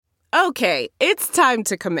Okay, it's time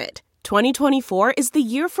to commit. 2024 is the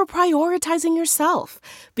year for prioritizing yourself.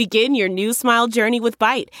 Begin your new smile journey with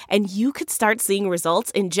Byte, and you could start seeing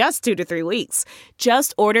results in just 2 to 3 weeks.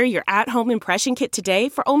 Just order your at-home impression kit today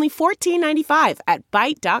for only $14.95 at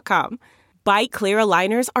Byte.com. Byte Clear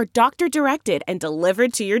aligners are doctor-directed and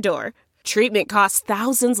delivered to your door. Treatment costs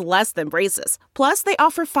thousands less than braces. Plus, they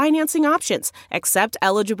offer financing options, accept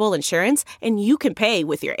eligible insurance, and you can pay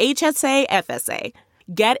with your HSA, FSA.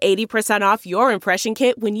 Get 80% off your impression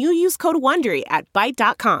kit when you use code WONDERY at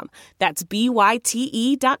Byte.com. That's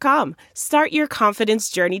BYTE.com. Start your confidence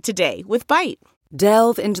journey today with Byte.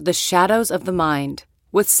 Delve into the shadows of the mind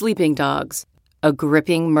with Sleeping Dogs, a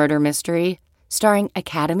gripping murder mystery starring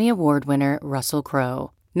Academy Award winner Russell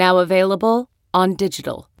Crowe. Now available on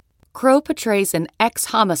digital. Crowe portrays an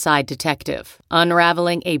ex-homicide detective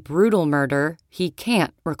unraveling a brutal murder he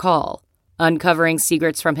can't recall. Uncovering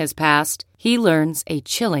secrets from his past, he learns a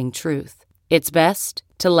chilling truth. It's best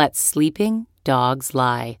to let sleeping dogs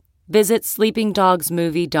lie. Visit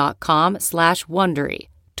sleepingdogsmovie.com/Wondery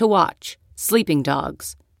to watch Sleeping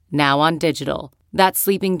Dogs, now on digital. That's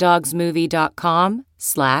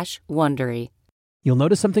sleepingdogsmovie.com/Wondery. You'll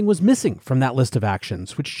notice something was missing from that list of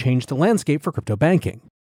actions, which changed the landscape for crypto banking.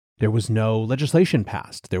 There was no legislation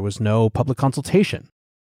passed. There was no public consultation.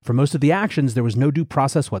 For most of the actions, there was no due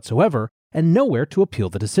process whatsoever and nowhere to appeal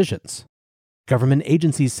the decisions. Government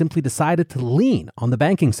agencies simply decided to lean on the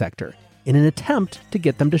banking sector in an attempt to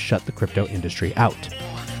get them to shut the crypto industry out.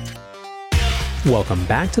 Welcome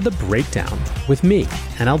back to The Breakdown with me,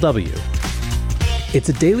 NLW. It's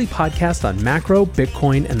a daily podcast on macro,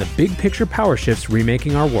 Bitcoin, and the big picture power shifts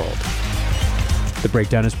remaking our world. The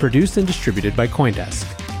Breakdown is produced and distributed by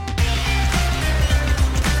CoinDesk.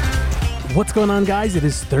 What's going on, guys? It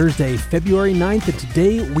is Thursday, February 9th, and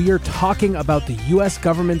today we are talking about the U.S.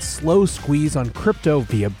 government's slow squeeze on crypto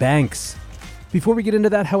via banks. Before we get into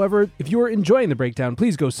that, however, if you are enjoying The Breakdown,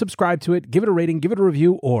 please go subscribe to it, give it a rating, give it a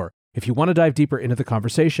review, or if you want to dive deeper into the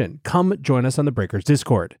conversation, come join us on the Breakers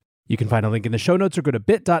Discord. You can find a link in the show notes or go to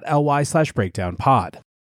bit.ly/breakdownpod.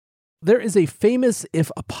 There is a famous,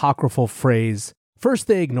 if apocryphal phrase, first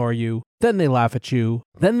they ignore you, then they laugh at you,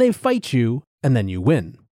 then they fight you, and then you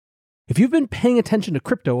win. If you've been paying attention to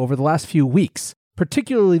crypto over the last few weeks,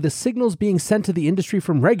 particularly the signals being sent to the industry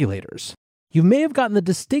from regulators, you may have gotten the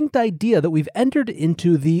distinct idea that we've entered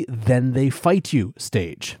into the then they fight you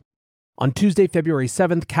stage. On Tuesday, February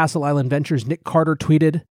 7th, Castle Island Ventures' Nick Carter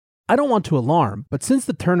tweeted, "I don't want to alarm, but since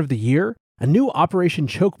the turn of the year, a new Operation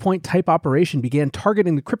Choke Point type operation began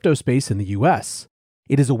targeting the crypto space in the US.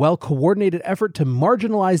 It is a well-coordinated effort to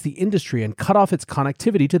marginalize the industry and cut off its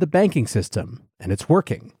connectivity to the banking system, and it's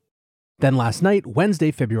working." Then last night,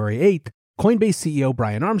 Wednesday, February 8th, Coinbase CEO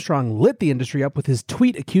Brian Armstrong lit the industry up with his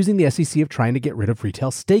tweet accusing the SEC of trying to get rid of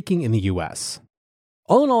retail staking in the US.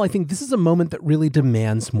 All in all, I think this is a moment that really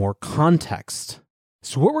demands more context.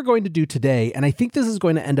 So what we're going to do today, and I think this is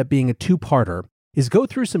going to end up being a two-parter, is go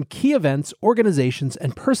through some key events, organizations,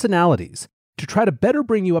 and personalities to try to better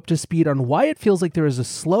bring you up to speed on why it feels like there is a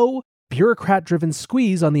slow, bureaucrat-driven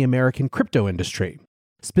squeeze on the American crypto industry.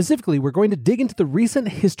 Specifically, we're going to dig into the recent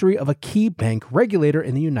history of a key bank regulator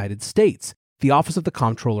in the United States, the Office of the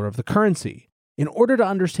Comptroller of the Currency, in order to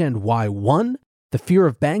understand why, 1, the fear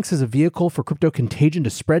of banks as a vehicle for crypto contagion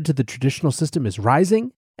to spread to the traditional system is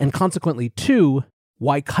rising, and consequently, 2,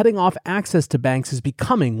 why cutting off access to banks is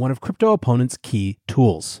becoming one of crypto opponents' key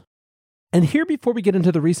tools. And here, before we get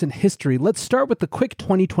into the recent history, let's start with the quick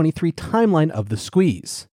 2023 timeline of the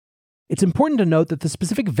squeeze. It's important to note that the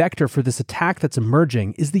specific vector for this attack that's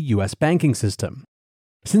emerging is the US banking system.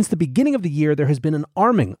 Since the beginning of the year, there has been an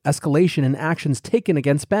alarming escalation in actions taken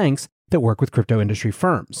against banks that work with crypto industry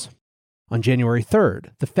firms. On January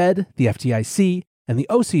 3rd, the Fed, the FDIC, and the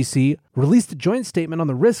OCC released a joint statement on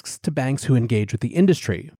the risks to banks who engage with the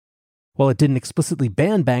industry. While it didn't explicitly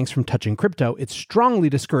ban banks from touching crypto, it strongly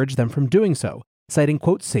discouraged them from doing so, citing,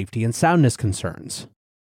 quote, safety and soundness concerns.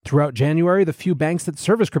 Throughout January, the few banks that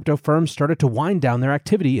service crypto firms started to wind down their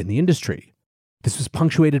activity in the industry. This was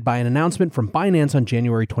punctuated by an announcement from Binance on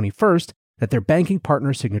January 21st that their banking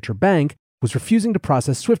partner, Signature Bank, was refusing to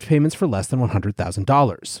process SWIFT payments for less than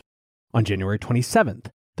 $100,000. On January 27th,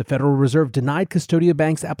 the Federal Reserve denied Custodia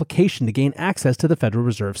Bank's application to gain access to the Federal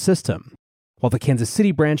Reserve System, while the Kansas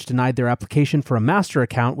City branch denied their application for a master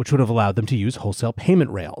account which would have allowed them to use wholesale payment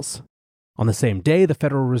rails. On the same day, the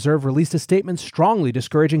Federal Reserve released a statement strongly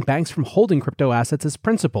discouraging banks from holding crypto assets as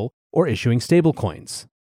principal or issuing stablecoins.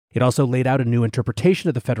 It also laid out a new interpretation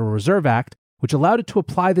of the Federal Reserve Act, which allowed it to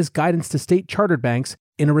apply this guidance to state-chartered banks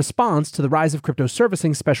in a response to the rise of crypto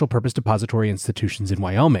servicing special-purpose depository institutions in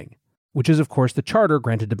Wyoming. which is, of course, the charter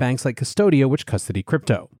granted to banks like Custodia, which custody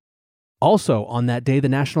crypto. Also, on that day, the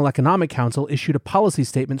National Economic Council issued a policy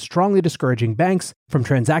statement strongly discouraging banks from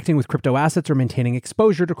transacting with crypto assets or maintaining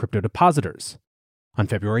exposure to crypto depositors. On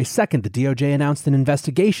February 2nd, the DOJ announced an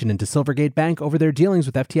investigation into Silvergate Bank over their dealings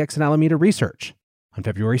with FTX and Alameda Research. On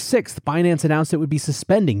February 6th, Binance announced it would be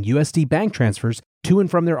suspending USD bank transfers to and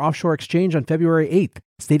from their offshore exchange on February 8th,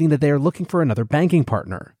 stating that they are looking for another banking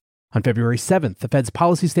partner. On February 7th, the Fed's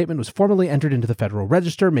policy statement was formally entered into the Federal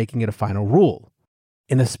Register, making it a final rule.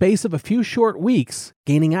 In the space of a few short weeks,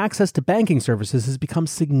 gaining access to banking services has become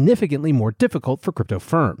significantly more difficult for crypto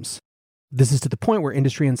firms. This is to the point where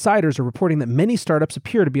industry insiders are reporting that many startups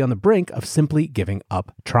appear to be on the brink of simply giving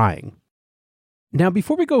up trying. Now,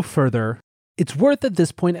 before we go further, it's worth at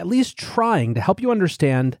this point at least trying to help you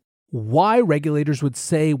understand why regulators would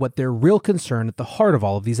say what their real concern at the heart of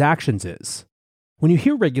all of these actions is. When you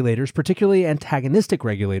hear regulators, particularly antagonistic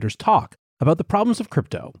regulators, talk about the problems of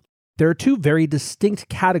crypto, there are two very distinct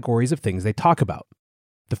categories of things they talk about.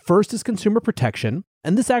 The first is consumer protection,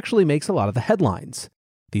 and this actually makes a lot of the headlines.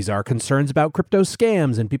 These are concerns about crypto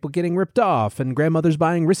scams and people getting ripped off and grandmothers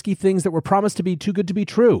buying risky things that were promised to be too good to be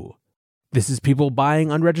true. This is people buying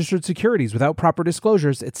unregistered securities without proper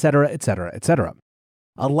disclosures, etc., etc., etc.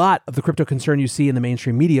 A lot of the crypto concern you see in the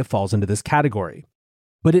mainstream media falls into this category.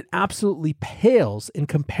 But it absolutely pales in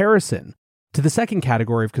comparison to the second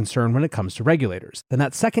category of concern when it comes to regulators. And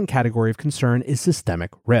that second category of concern is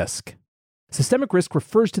systemic risk. Systemic risk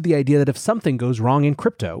refers to the idea that if something goes wrong in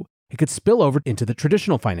crypto, it could spill over into the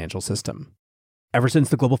traditional financial system. Ever since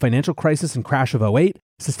the global financial crisis and crash of 2008,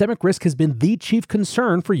 systemic risk has been the chief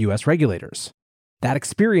concern for US regulators. That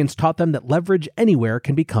experience taught them that leverage anywhere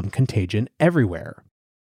can become contagion everywhere.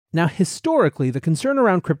 Now, historically, the concern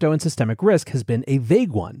around crypto and systemic risk has been a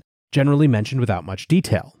vague one, generally mentioned without much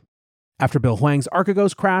detail. After Bill Hwang's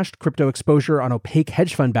Archegos crashed, crypto exposure on opaque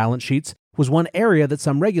hedge fund balance sheets was one area that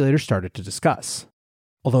some regulators started to discuss.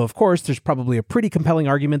 Although, of course, there's probably a pretty compelling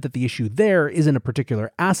argument that the issue there isn't a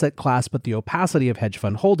particular asset class but the opacity of hedge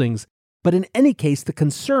fund holdings, but in any case, the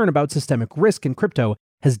concern about systemic risk in crypto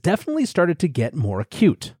has definitely started to get more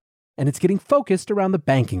acute, and it's getting focused around the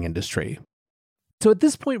banking industry. So at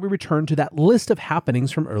this point, we return to that list of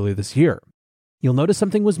happenings from earlier this year. You'll notice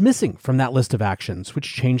something was missing from that list of actions,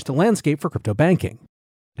 which changed the landscape for crypto banking.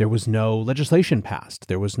 There was no legislation passed.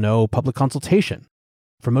 There was no public consultation.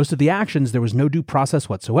 For most of the actions, there was no due process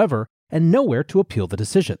whatsoever and nowhere to appeal the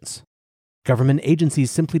decisions. Government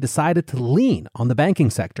agencies simply decided to lean on the banking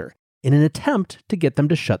sector in an attempt to get them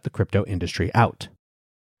to shut the crypto industry out.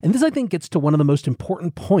 And this, I think, gets to one of the most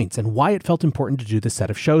important points and why it felt important to do this set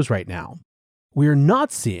of shows right now. We are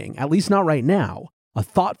not seeing, at least not right now, a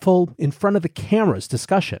thoughtful, in front of the cameras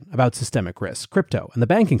discussion about systemic risk, crypto, and the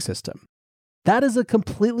banking system. That is a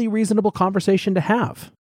completely reasonable conversation to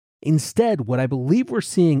have. Instead, what I believe we're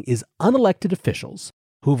seeing is unelected officials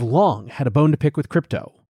who have long had a bone to pick with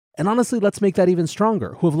crypto. And honestly, let's make that even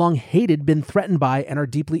stronger, who have long hated, been threatened by, and are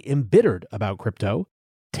deeply embittered about crypto,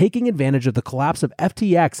 taking advantage of the collapse of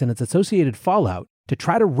FTX and its associated fallout to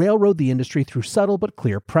try to railroad the industry through subtle but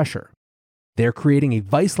clear pressure. They're creating a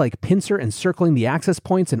vice-like pincer encircling the access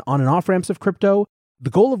points and on and off ramps of crypto, the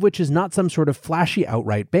goal of which is not some sort of flashy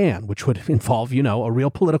outright ban, which would involve, a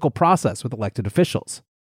real political process with elected officials.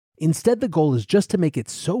 Instead, the goal is just to make it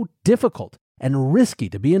so difficult and risky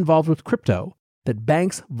to be involved with crypto that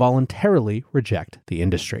banks voluntarily reject the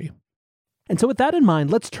industry. And so with that in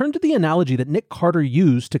mind, let's turn to the analogy that Nick Carter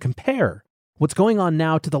used to compare what's going on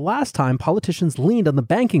now to the last time politicians leaned on the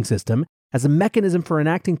banking system as a mechanism for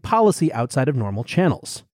enacting policy outside of normal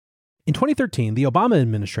channels. In 2013, the Obama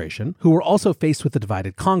administration, who were also faced with a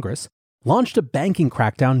divided Congress, launched a banking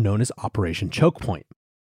crackdown known as Operation Choke Point.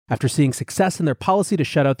 After seeing success in their policy to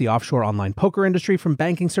shut out the offshore online poker industry from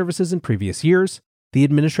banking services in previous years, the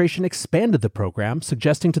administration expanded the program,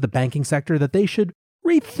 suggesting to the banking sector that they should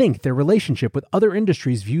rethink their relationship with other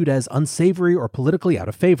industries viewed as unsavory or politically out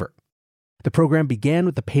of favor. The program began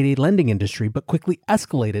with the payday lending industry, but quickly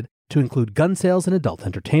escalated to include gun sales and adult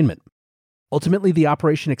entertainment. Ultimately, the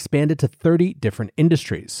operation expanded to 30 different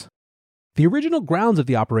industries. The original grounds of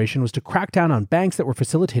the operation was to crack down on banks that were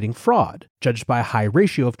facilitating fraud, judged by a high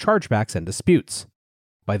ratio of chargebacks and disputes.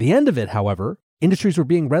 By the end of it, however, industries were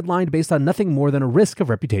being redlined based on nothing more than a risk of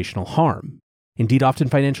reputational harm. Indeed, often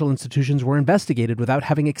financial institutions were investigated without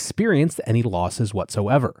having experienced any losses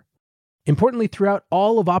whatsoever. Importantly, throughout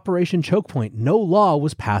all of Operation Choke Point, no law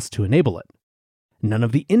was passed to enable it. None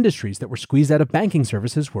of the industries that were squeezed out of banking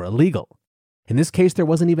services were illegal. In this case, there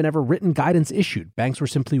wasn't even ever written guidance issued. Banks were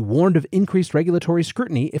simply warned of increased regulatory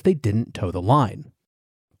scrutiny if they didn't toe the line.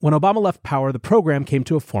 When Obama left power, the program came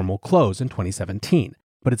to a formal close in 2017,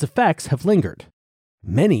 but its effects have lingered.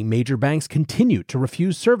 Many major banks continue to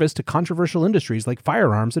refuse service to controversial industries like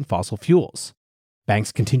firearms and fossil fuels.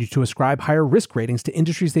 Banks continue to ascribe higher risk ratings to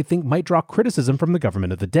industries they think might draw criticism from the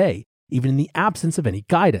government of the day, even in the absence of any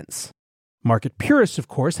guidance. Market purists, of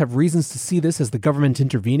course, have reasons to see this as the government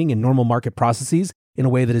intervening in normal market processes in a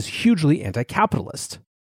way that is hugely anti-capitalist.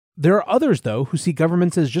 There are others, though, who see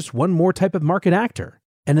governments as just one more type of market actor,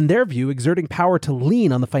 and in their view, exerting power to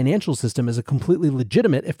lean on the financial system is a completely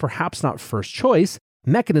legitimate, if perhaps not first choice,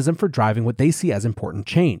 mechanism for driving what they see as important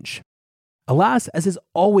change. Alas, as is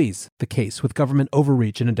always the case with government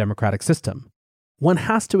overreach in a democratic system, one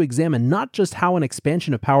has to examine not just how an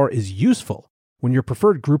expansion of power is useful when your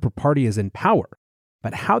preferred group or party is in power,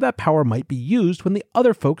 but how that power might be used when the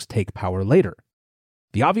other folks take power later.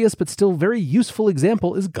 The obvious but still very useful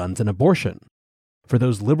example is guns and abortion. For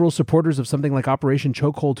those liberal supporters of something like Operation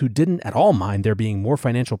Chokehold who didn't at all mind there being more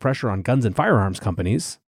financial pressure on guns and firearms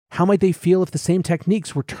companies, how might they feel if the same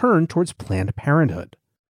techniques were turned towards Planned Parenthood?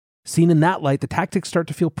 Seen in that light, the tactics start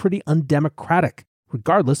to feel pretty undemocratic,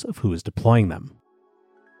 regardless of who is deploying them.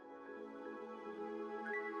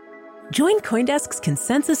 Join CoinDesk's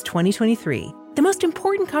Consensus 2023, the most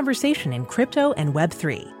important conversation in crypto and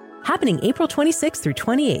Web3, happening April 26th through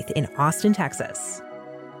 28th in Austin, Texas.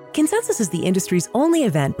 Consensus is the industry's only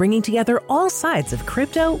event bringing together all sides of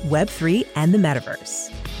crypto, Web3, and the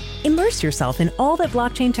metaverse. Immerse yourself in all that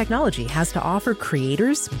blockchain technology has to offer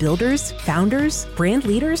creators, builders, founders, brand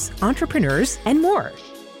leaders, entrepreneurs, and more.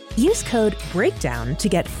 Use code BREAKDOWN to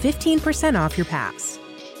get 15% off your pass.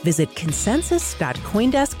 Visit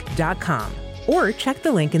consensus.coindesk.com or check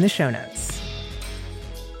the link in the show notes.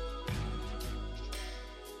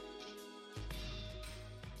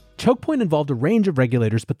 Chokepoint involved a range of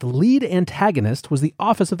regulators, but the lead antagonist was the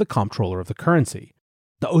Office of the Comptroller of the Currency.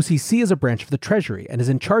 The OCC is a branch of the Treasury and is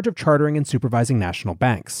in charge of chartering and supervising national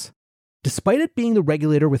banks. Despite it being the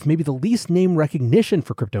regulator with maybe the least name recognition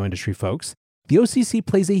for crypto industry folks, the OCC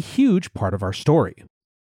plays a huge part of our story.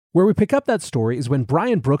 Where we pick up that story is when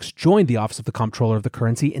Brian Brooks joined the Office of the Comptroller of the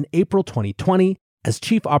Currency in April 2020 as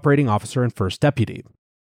Chief Operating Officer and First Deputy.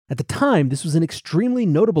 At the time, this was an extremely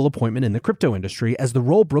notable appointment in the crypto industry, as the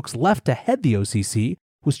role Brooks left to head the OCC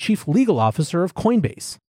was Chief Legal Officer of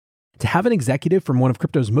Coinbase. To have an executive from one of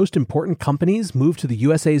crypto's most important companies move to the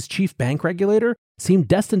USA's chief bank regulator seemed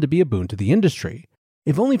destined to be a boon to the industry,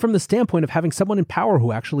 if only from the standpoint of having someone in power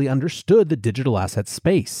who actually understood the digital assets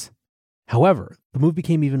space. However, the move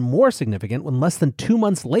became even more significant when less than 2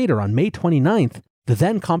 months later, on May 29th, the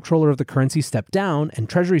then Comptroller of the Currency stepped down and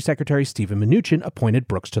Treasury Secretary Steven Mnuchin appointed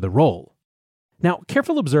Brooks to the role. Now,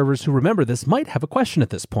 careful observers who remember this might have a question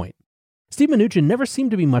at this point. Steve Mnuchin never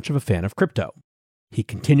seemed to be much of a fan of crypto. He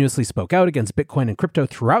continuously spoke out against Bitcoin and crypto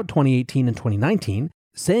throughout 2018 and 2019,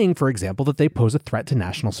 saying, for example, that they pose a threat to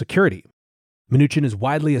national security. Mnuchin is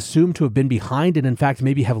widely assumed to have been behind and in fact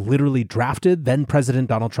maybe have literally drafted then-President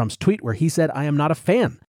Donald Trump's tweet where he said, "I am not a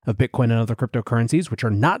fan of Bitcoin and other cryptocurrencies, which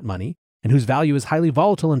are not money, and whose value is highly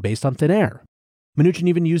volatile and based on thin air." Mnuchin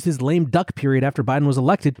even used his lame duck period after Biden was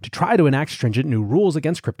elected to try to enact stringent new rules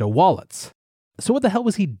against crypto wallets. So what the hell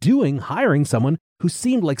was he doing hiring someone who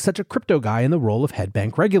seemed like such a crypto guy in the role of head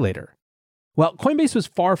bank regulator? Well, Coinbase was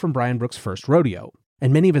far from Brian Brooks' first rodeo,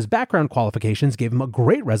 and many of his background qualifications gave him a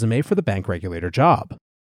great resume for the bank regulator job.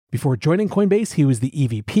 Before joining Coinbase, he was the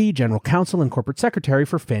EVP, General Counsel, and Corporate Secretary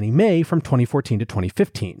for Fannie Mae from 2014 to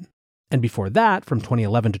 2015. And before that, from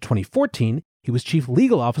 2011 to 2014, he was Chief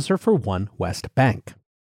Legal Officer for One West Bank.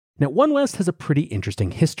 Now, One West has a pretty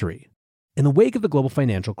interesting history. In the wake of the global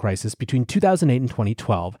financial crisis between 2008 and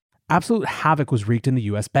 2012, absolute havoc was wreaked in the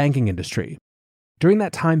U.S. banking industry. During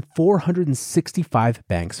that time, 465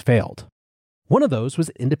 banks failed. One of those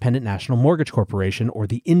was Independent National Mortgage Corporation, or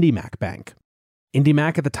the IndyMac Bank.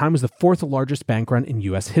 IndyMac at the time was the fourth largest bank run in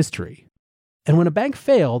U.S. history. And when a bank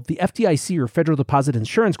failed, the FDIC, or Federal Deposit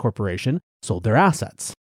Insurance Corporation, sold their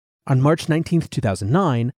assets. On March 19,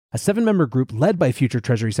 2009, a 7-member group led by future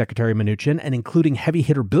Treasury Secretary Mnuchin and including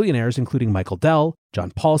heavy-hitter billionaires including Michael Dell,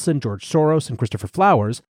 John Paulson, George Soros, and Christopher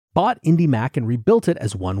Flowers, bought IndyMac and rebuilt it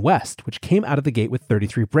as One West, which came out of the gate with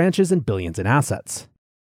 33 branches and billions in assets.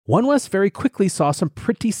 One West very quickly saw some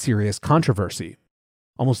pretty serious controversy.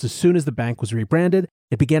 Almost as soon as the bank was rebranded,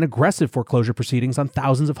 it began aggressive foreclosure proceedings on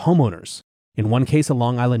thousands of homeowners. In one case, a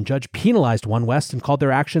Long Island judge penalized One West and called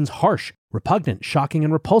their actions harsh, repugnant, shocking,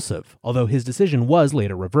 and repulsive, although his decision was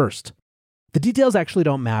later reversed. The details actually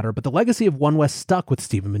don't matter, but the legacy of One West stuck with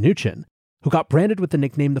Steven Mnuchin, who got branded with the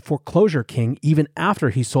nickname the Foreclosure King even after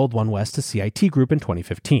he sold One West to CIT Group in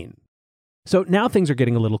 2015. So now things are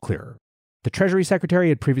getting a little clearer. The Treasury Secretary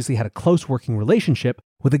had previously had a close working relationship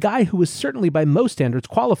with a guy who was certainly by most standards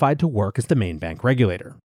qualified to work as the main bank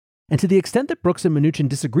regulator. And to the extent that Brooks and Mnuchin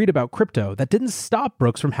disagreed about crypto, that didn't stop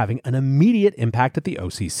Brooks from having an immediate impact at the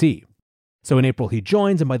OCC. So in April he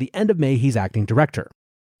joins, and by the end of May he's acting director.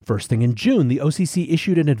 First thing in June, the OCC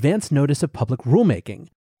issued an advance notice of public rulemaking,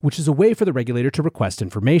 which is a way for the regulator to request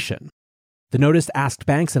information. The notice asked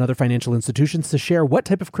banks and other financial institutions to share what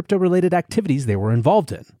type of crypto-related activities they were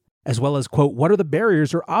involved in, as well as, quote, what are the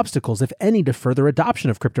barriers or obstacles, if any, to further adoption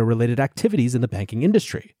of crypto-related activities in the banking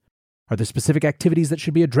industry? Are there specific activities that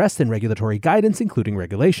should be addressed in regulatory guidance, including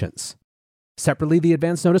regulations? Separately, the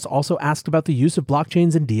advance notice also asked about the use of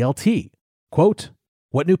blockchains and DLT. Quote,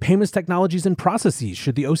 what new payments technologies and processes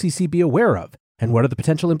should the OCC be aware of, and what are the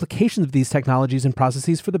potential implications of these technologies and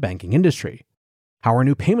processes for the banking industry? How are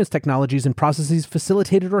new payments technologies and processes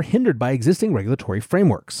facilitated or hindered by existing regulatory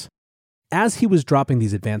frameworks? As he was dropping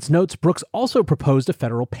these advance notes, Brooks also proposed a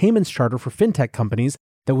federal payments charter for fintech companies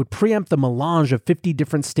that would preempt the melange of 50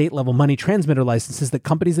 different state-level money transmitter licenses that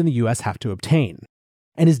companies in the U.S. have to obtain.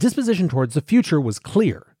 And his disposition towards the future was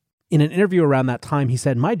clear. In an interview around that time, he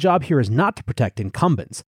said, my job here is not to protect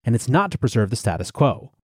incumbents, and it's not to preserve the status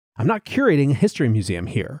quo. I'm not curating a history museum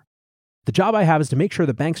here. The job I have is to make sure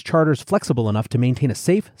the bank's charter is flexible enough to maintain a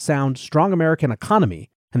safe, sound, strong American economy,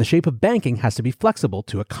 and the shape of banking has to be flexible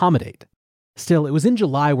to accommodate. Still, it was in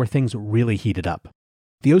July where things really heated up.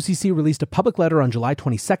 The OCC released a public letter on July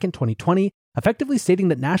 22, 2020, effectively stating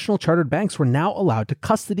that national chartered banks were now allowed to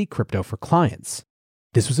custody crypto for clients.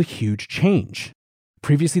 This was a huge change.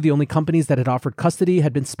 Previously, the only companies that had offered custody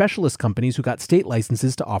had been specialist companies who got state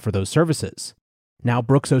licenses to offer those services. Now,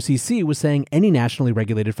 Brooks OCC was saying any nationally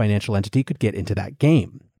regulated financial entity could get into that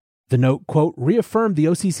game. The note, quote, reaffirmed the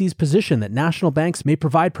OCC's position that national banks may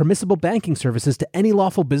provide permissible banking services to any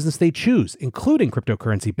lawful business they choose, including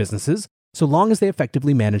cryptocurrency businesses, so long as they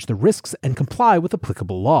effectively manage the risks and comply with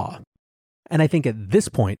applicable law. And I think at this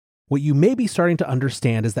point, what you may be starting to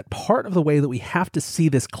understand is that part of the way that we have to see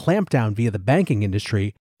this clampdown via the banking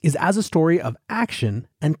industry is as a story of action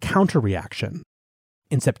and counter-reaction.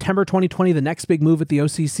 In September 2020, the next big move at the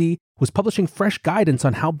OCC was publishing fresh guidance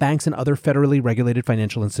on how banks and other federally regulated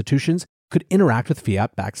financial institutions could interact with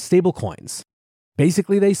fiat-backed stablecoins.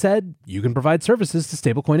 Basically, they said, you can provide services to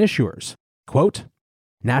stablecoin issuers. Quote,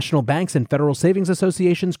 national banks and federal savings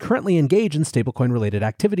associations currently engage in stablecoin-related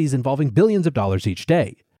activities involving billions of dollars each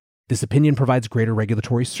day. This opinion provides greater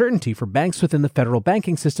regulatory certainty for banks within the federal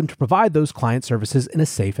banking system to provide those client services in a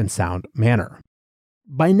safe and sound manner.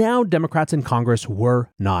 By now, Democrats in Congress were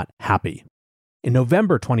not happy. In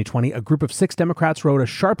November 2020, a group of 6 Democrats wrote a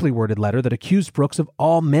sharply worded letter that accused Brooks of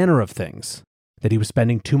all manner of things. That he was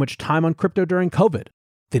spending too much time on crypto during COVID.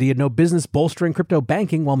 That he had no business bolstering crypto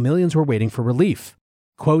banking while millions were waiting for relief.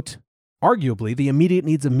 Quote, arguably, the immediate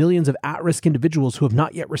needs of millions of at-risk individuals who have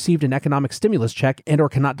not yet received an economic stimulus check and or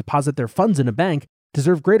cannot deposit their funds in a bank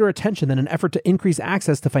deserve greater attention than an effort to increase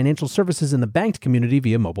access to financial services in the banked community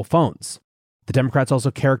via mobile phones. The Democrats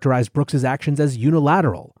also characterized Brooks' actions as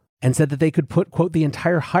unilateral and said that they could put, quote, the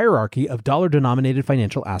entire hierarchy of dollar-denominated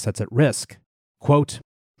financial assets at risk. Quote,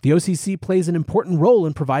 the OCC plays an important role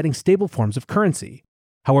in providing stable forms of currency.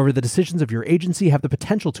 However, the decisions of your agency have the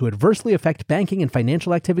potential to adversely affect banking and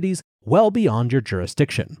financial activities well beyond your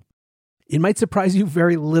jurisdiction. It might surprise you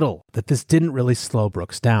very little that this didn't really slow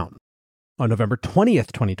Brooks down. On November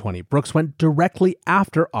 20th, 2020, Brooks went directly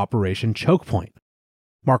after Operation Choke Point.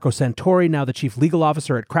 Marco Santori, now the chief legal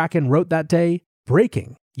officer at Kraken, wrote that day,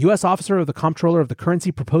 breaking, U.S. Officer of the Comptroller of the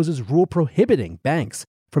Currency proposes rule prohibiting banks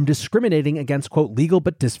from discriminating against, quote, legal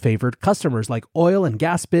but disfavored customers like oil and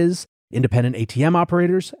gas biz, independent ATM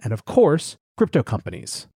operators, and of course, crypto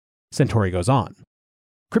companies. Santori goes on.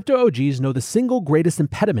 Crypto OGs know the single greatest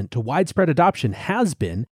impediment to widespread adoption has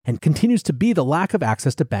been and continues to be the lack of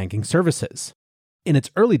access to banking services. In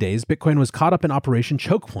its early days, Bitcoin was caught up in Operation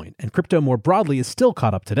Choke Point, and crypto more broadly is still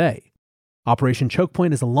caught up today. Operation Choke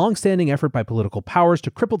Point is a long-standing effort by political powers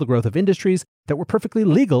to cripple the growth of industries that were perfectly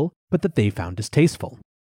legal, but that they found distasteful.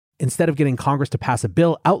 Instead of getting Congress to pass a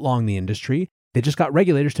bill outlawing the industry, they just got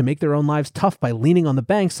regulators to make their own lives tough by leaning on the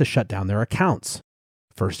banks to shut down their accounts.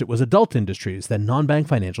 First, it was adult industries, then non-bank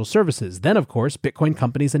financial services, then, of course, Bitcoin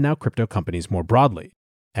companies, and now crypto companies more broadly.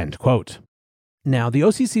 End quote. Now, the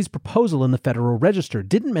OCC's proposal in the Federal Register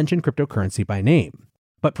didn't mention cryptocurrency by name,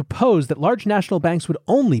 but proposed that large national banks would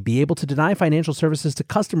only be able to deny financial services to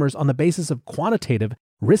customers on the basis of quantitative,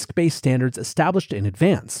 risk-based standards established in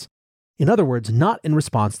advance. In other words, not in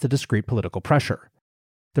response to discrete political pressure.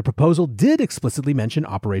 The proposal did explicitly mention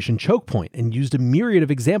Operation Choke Point and used a myriad of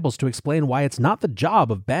examples to explain why it's not the job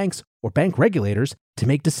of banks or bank regulators to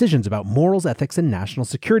make decisions about morals, ethics, and national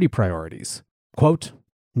security priorities. Quote,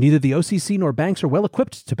 neither the OCC nor banks are well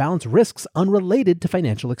equipped to balance risks unrelated to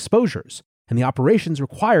financial exposures and the operations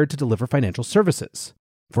required to deliver financial services.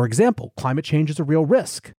 For example, climate change is a real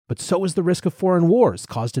risk, but so is the risk of foreign wars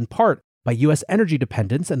caused in part by U.S. energy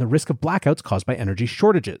dependence and the risk of blackouts caused by energy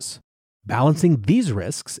shortages. Balancing these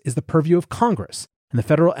risks is the purview of Congress and the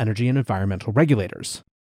federal energy and environmental regulators.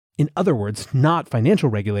 In other words, not financial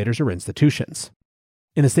regulators or institutions.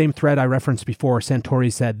 In the same thread I referenced before,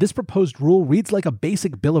 Santori said, this proposed rule reads like a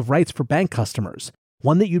basic Bill of Rights for bank customers,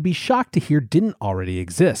 one that you'd be shocked to hear didn't already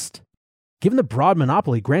exist. Given the broad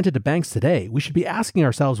monopoly granted to banks today, we should be asking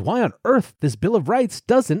ourselves why on earth this Bill of Rights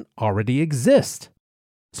doesn't already exist.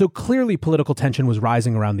 So clearly political tension was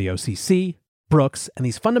rising around the OCC, Brooks, and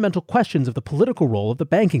these fundamental questions of the political role of the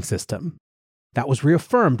banking system. That was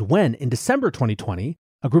reaffirmed when, in December 2020,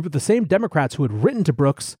 a group of the same Democrats who had written to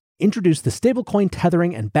Brooks introduced the Stablecoin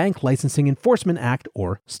Tethering and Bank Licensing Enforcement Act,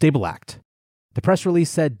 or STABLE Act. The press release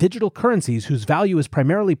said digital currencies whose value is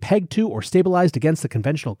primarily pegged to or stabilized against the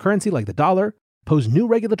conventional currency like the dollar pose new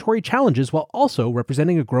regulatory challenges while also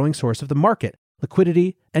representing a growing source of the market,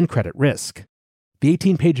 liquidity, and credit risk. The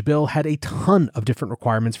 18-page bill had a ton of different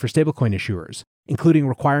requirements for stablecoin issuers, including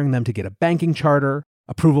requiring them to get a banking charter,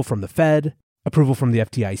 approval from the Fed, approval from the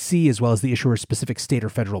FDIC, as well as the issuer's specific state or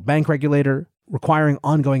federal bank regulator, requiring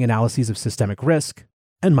ongoing analyses of systemic risk,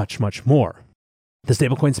 and much, much more. The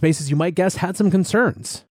stablecoin space, as you might guess, had some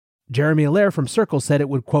concerns. Jeremy Allaire from Circle said it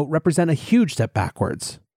would, quote, represent a huge step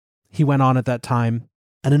backwards. He went on at that time,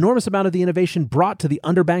 an enormous amount of the innovation brought to the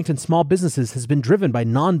underbanked and small businesses has been driven by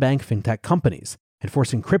non-bank fintech companies, and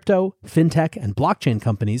forcing crypto, fintech, and blockchain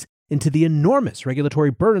companies into the enormous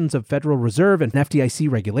regulatory burdens of Federal Reserve and FDIC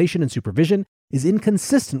regulation and supervision is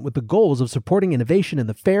inconsistent with the goals of supporting innovation in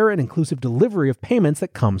the fair and inclusive delivery of payments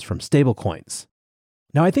that comes from stablecoins.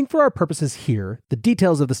 Now, I think for our purposes here, the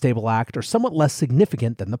details of the STABLE Act are somewhat less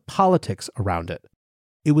significant than the politics around it.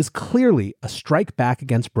 It was clearly a strike back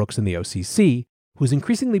against Brooks and the OCC, who is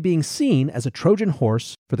increasingly being seen as a Trojan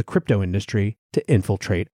horse for the crypto industry to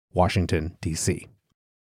infiltrate Washington, D.C.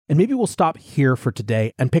 And maybe we'll stop here for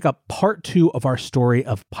today and pick up part 2 of our story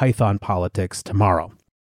of Python politics tomorrow.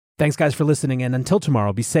 Thanks, guys, for listening, and until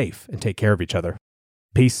tomorrow, be safe and take care of each other.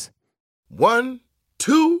 Peace. 1,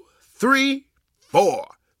 2, 3, 4.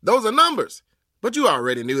 Those are numbers, but you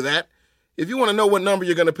already knew that. If you want to know what number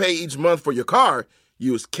you're going to pay each month for your car,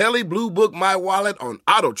 use Kelley Blue Book My Wallet on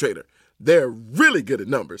AutoTrader. They're really good at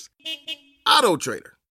numbers. AutoTrader.